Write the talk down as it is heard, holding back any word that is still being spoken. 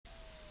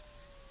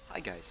Hi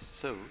guys,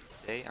 so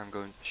today I'm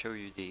going to show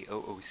you the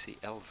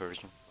OOCL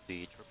version of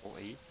the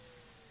AAA.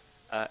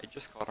 It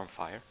just caught on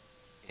fire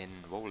in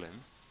Wolin, near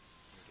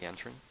the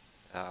entrance.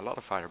 A lot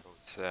of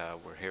fireboats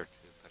were here to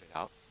put it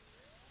out,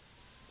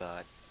 but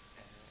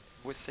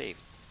it was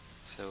saved,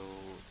 so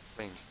the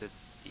flames did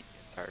eat the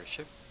entire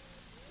ship.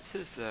 This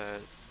is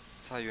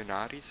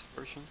Sayounari's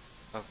version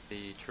of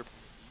the AAA.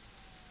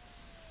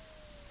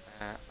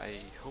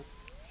 I hope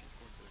she's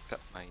going to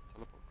accept my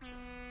teleport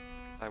request,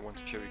 because I want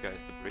to show you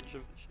guys the bridge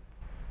of the ship.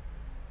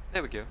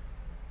 There we go.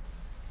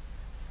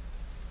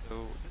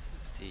 So this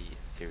is the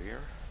interior.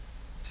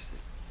 It's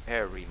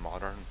very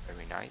modern,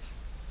 very nice.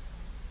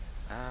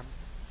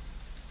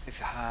 We've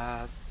got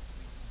a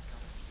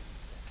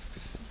few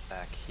desks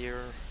back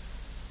here.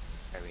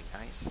 Very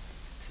nice.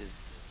 This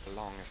is the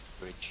longest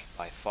bridge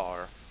by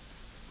far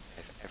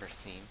I've ever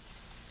seen.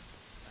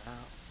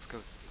 Let's go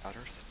to the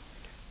other side.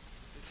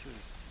 So this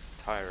is the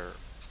entire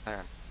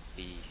span of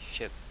the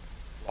ship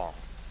long,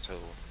 so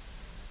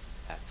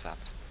that's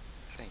absolutely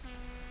insane.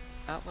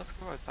 Let's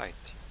go outside.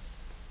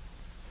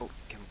 Oh, we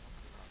can walk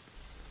around.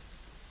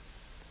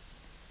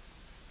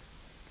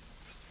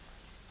 Let's try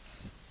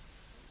this.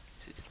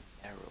 This is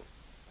narrow,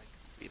 like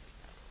really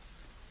narrow.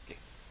 Okay,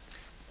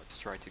 let's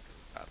try to go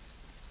up to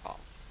the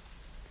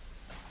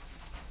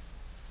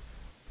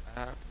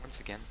top. Once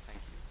again,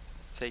 thank you,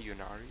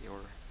 Sayounari,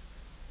 or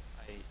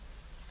I am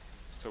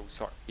so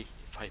sorry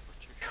if I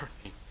butcher your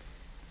name,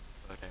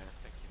 but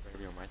thank you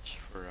very much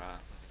for letting me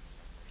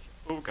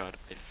know. Oh god,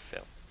 I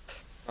fell.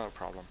 Not a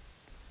problem.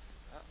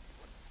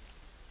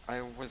 What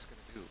I was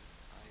gonna do,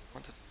 I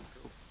wanted to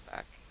go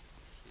back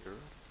here.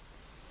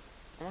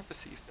 I want to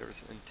see if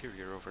there's an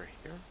interior over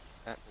here.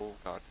 Oh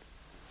god, this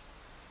is huge.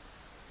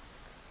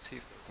 I want to see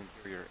if there's an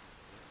interior in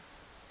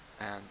here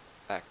and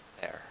back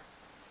there.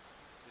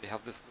 So we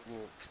have this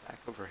little stack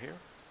over here.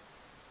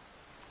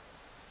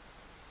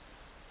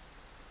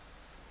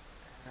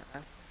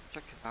 And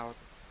check it out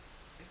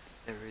if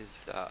there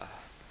is oh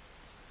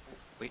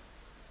wait.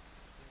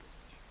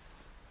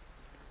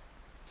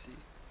 Let's see. I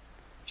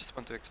just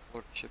want to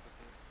explore the ship a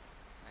bit.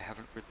 I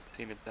haven't really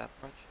seen it that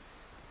much.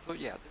 So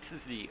yeah, this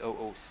is the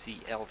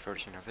OOCL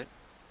version of it.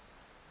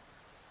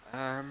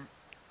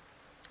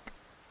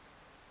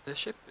 The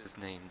ship is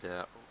named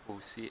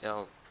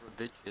OOCL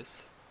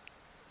Prodigious.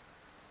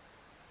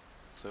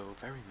 So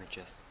very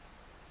majestic.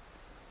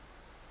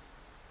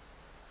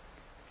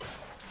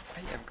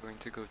 I am going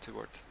to go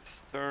towards the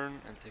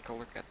stern and take a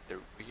look at the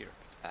rear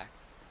stack.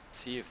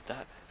 See if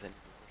that has any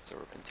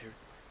doors or interior.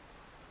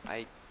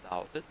 I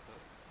doubt it,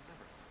 but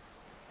never.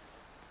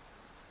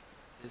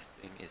 This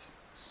thing is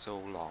so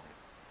long.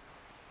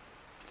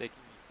 It's taking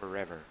me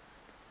forever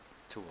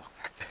to walk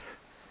back there.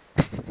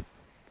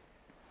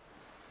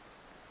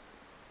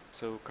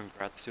 So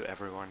congrats to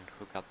everyone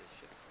who got this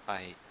ship.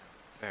 I am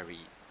very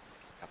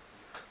looking up to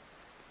you.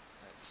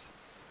 That's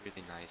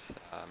really nice.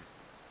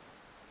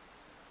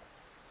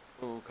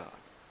 Oh god,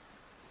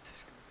 this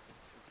is going to be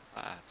too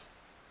fast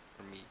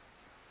for me to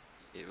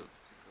be able to go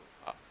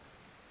up.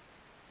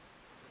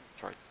 I'm going to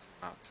try to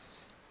zoom out.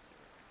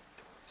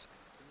 Doors.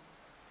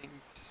 I don't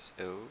think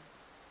so.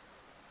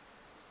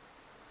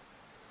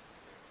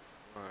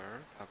 There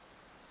were up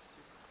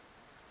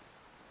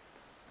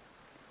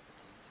at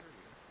the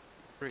interior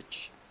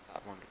bridge.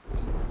 That one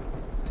looks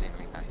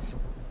insanely nice.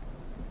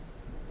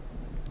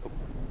 Oh,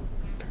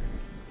 there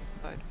from the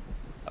side.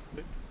 That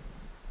bit.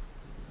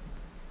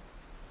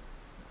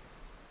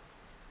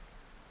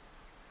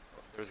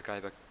 Oh, there's a guy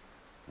back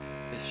there.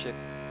 This ship.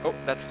 Oh,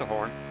 that's the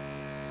horn.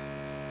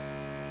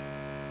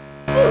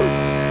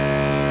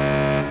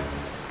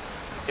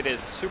 It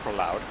is super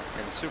loud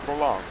and super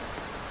long.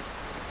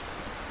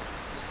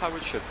 Just how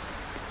it should be.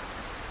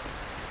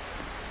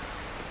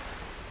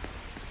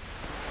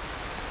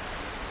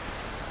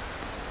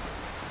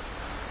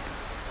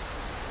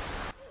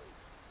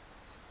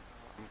 So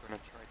I'm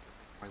gonna try to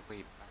make my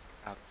way back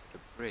out to the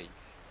bridge.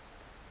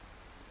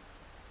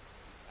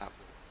 See if that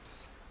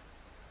works.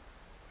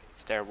 Okay,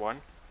 stair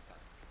one.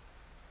 Done.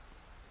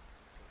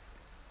 Let's go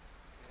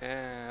for this.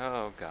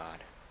 Oh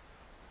god.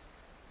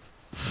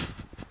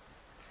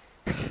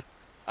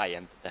 I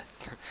am the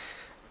death.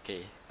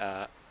 Okay,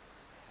 help.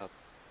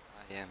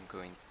 I am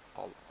going to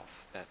fall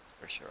off, that's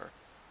for sure.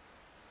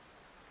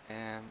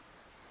 And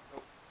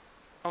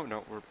oh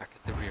no, we're back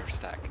at the rear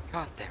stack.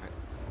 God damn it.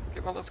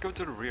 Okay, well let's go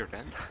to the rear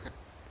then.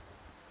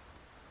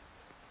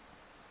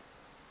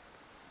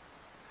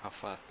 How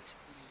fast is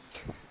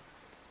E?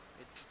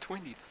 It's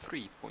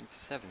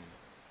 23.7.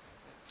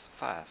 That's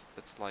fast.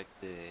 That's like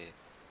the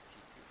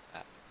G2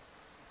 fast.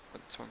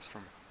 But this one's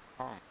from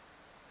Hong Kong.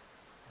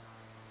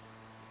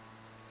 This is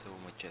so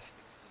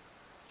majestic,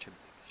 such a big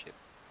ship.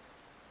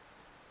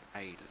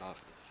 I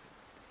love this ship.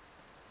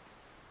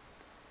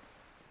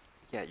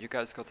 Yeah, you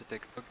guys got to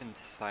take a look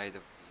inside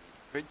of the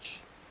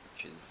bridge,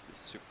 which is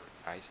super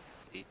nice to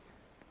see.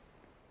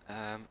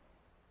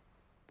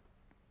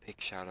 Big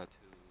shout out to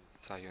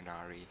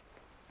Sayounari.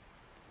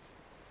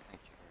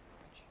 Thank you very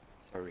much.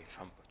 Sorry if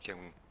I'm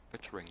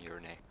butchering your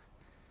name.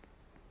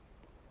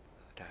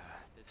 But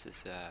this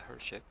is her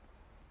ship,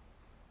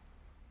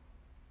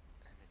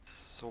 and it's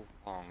so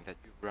long that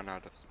you run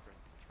out of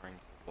sprints trying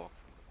to walk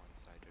from the one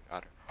side to the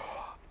other.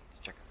 Let's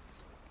check out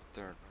this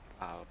third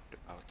cloud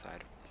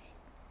outside of the ship.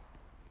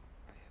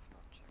 I have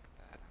not checked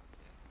that out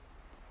yet.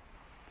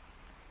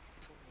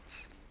 So let's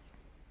see.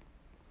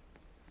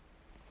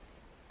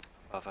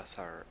 Above us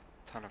are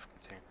a ton of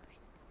containers.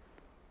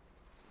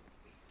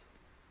 Wait.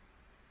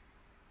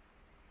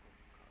 Oh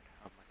god,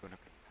 how am I gonna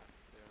get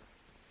past there? I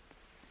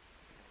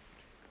don't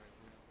think I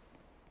will.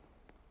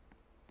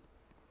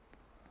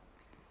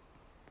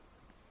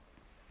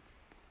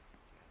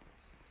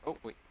 Okay. Oh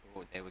wait,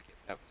 oh there we go,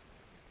 that was me.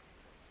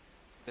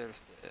 So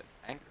there's the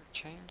anchor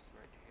chains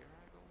right here,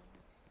 I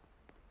believe.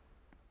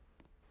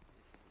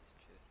 This is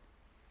just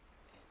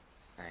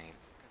insane.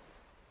 Look at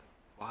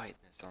the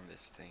wideness on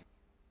this thing.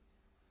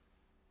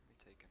 Let me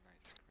take a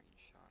nice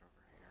screenshot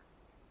over here.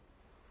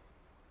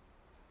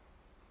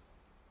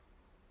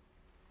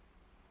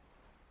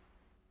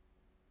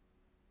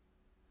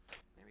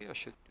 Maybe I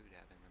should do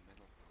that in the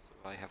middle, so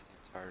I have the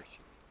entire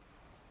ship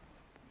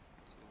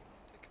to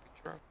take a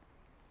picture of.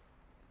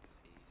 Let's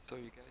see, so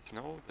you guys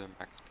know the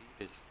max speed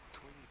is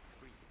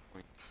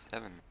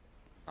 23.7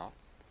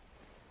 knots,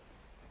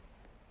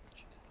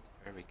 which is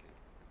very good.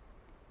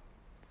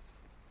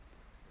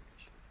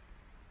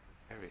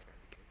 Very,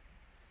 very good.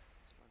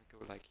 So I'm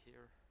gonna go like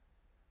here,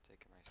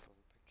 take a nice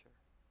little picture.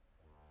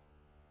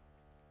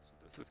 So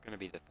this is gonna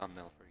be the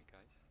thumbnail for you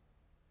guys.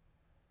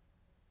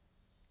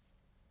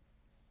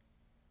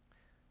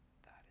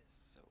 That is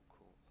so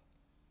cool.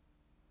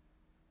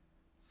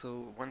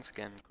 So once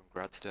again,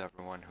 congrats to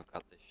everyone who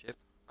got this ship.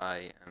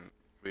 I am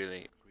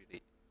really,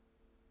 really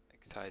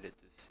excited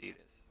to see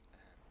this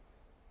and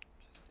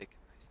just take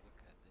a nice look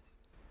at this.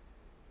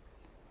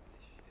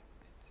 This ship,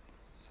 it's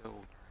so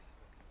nice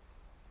looking.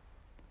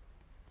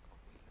 Oh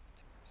wait, let me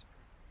turn this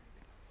screen. Maybe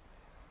that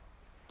might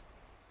oh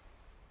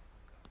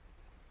god, it doesn't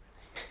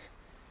really.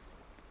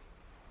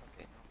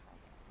 Okay, no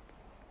problem.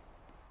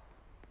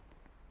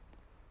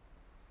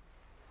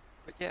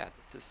 But yeah,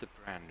 this is the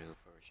brand new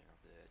version of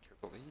the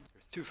Triple E.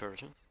 There's two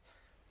versions.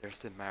 There's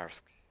the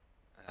Maersk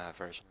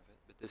version of it,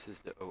 but this is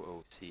the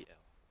OOCL.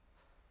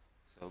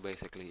 So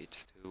basically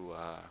it's two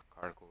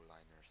cargo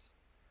liners,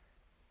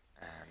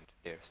 and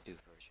there's two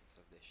versions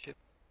of this ship.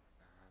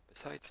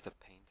 Besides the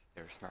paint,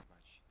 there's not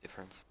much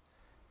difference.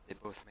 They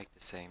both make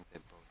the same,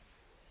 they're both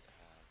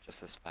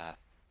just as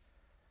fast.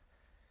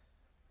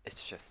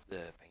 It's just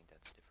the paint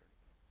that's different,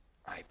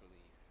 I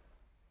believe.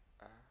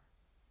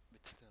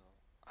 But still,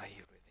 I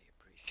really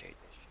appreciate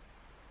this ship.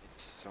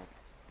 It's so nice.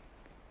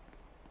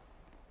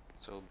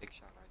 So big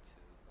shout out to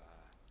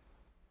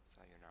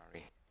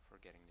Sayounari for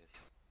getting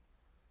this.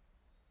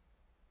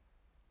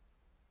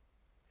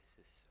 This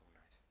is so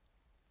nice.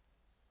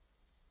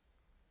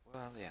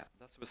 Well, yeah,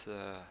 that was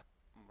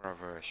more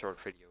of a short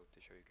video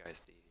to show you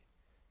guys the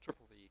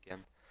Triple V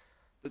again,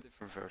 the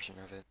different version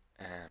of it,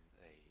 and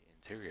a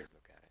interior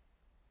look at it.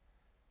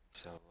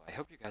 So I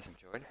hope you guys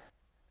enjoyed,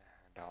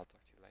 and I'll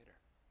talk to you later.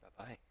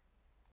 Bye bye.